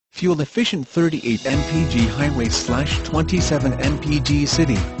fuel-efficient 38 mpg highway/27 mpg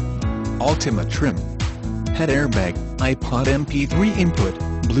city. Altima trim. Head airbag, iPod MP3 input,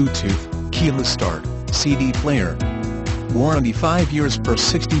 Bluetooth, keyless start, CD player. Warranty 5 years per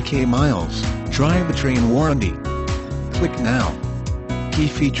 60k miles, drivetrain warranty. Click now. Key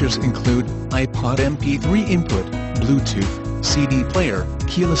features include iPod MP3 input, Bluetooth, CD player,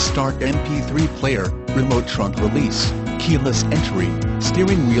 keyless start MP3 player, remote trunk release, keyless entry,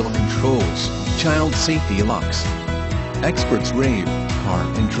 steering wheel controls, child safety locks. Experts rave.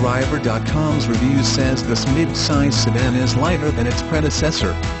 CarAndDriver.com's review says this mid-size sedan is lighter than its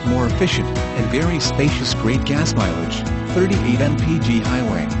predecessor, more efficient, and very spacious. Great gas mileage, 38 mpg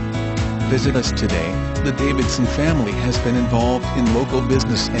highway. Visit us today. The Davidson family has been involved in local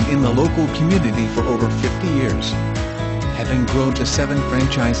business and in the local community for over 50 years. Having grown to 7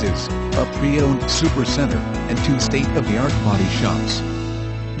 franchises, a pre-owned supercenter, and 2 state-of-the-art body shops,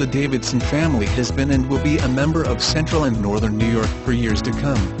 the Davidson family has been and will be a member of Central and Northern New York for years to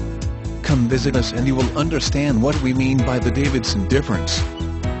come. Come visit us and you will understand what we mean by the Davidson difference.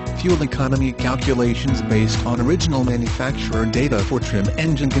 Fuel economy calculations based on original manufacturer data for trim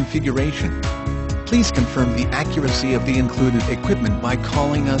engine configuration. Please confirm the accuracy of the included equipment by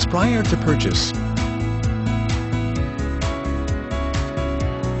calling us prior to purchase.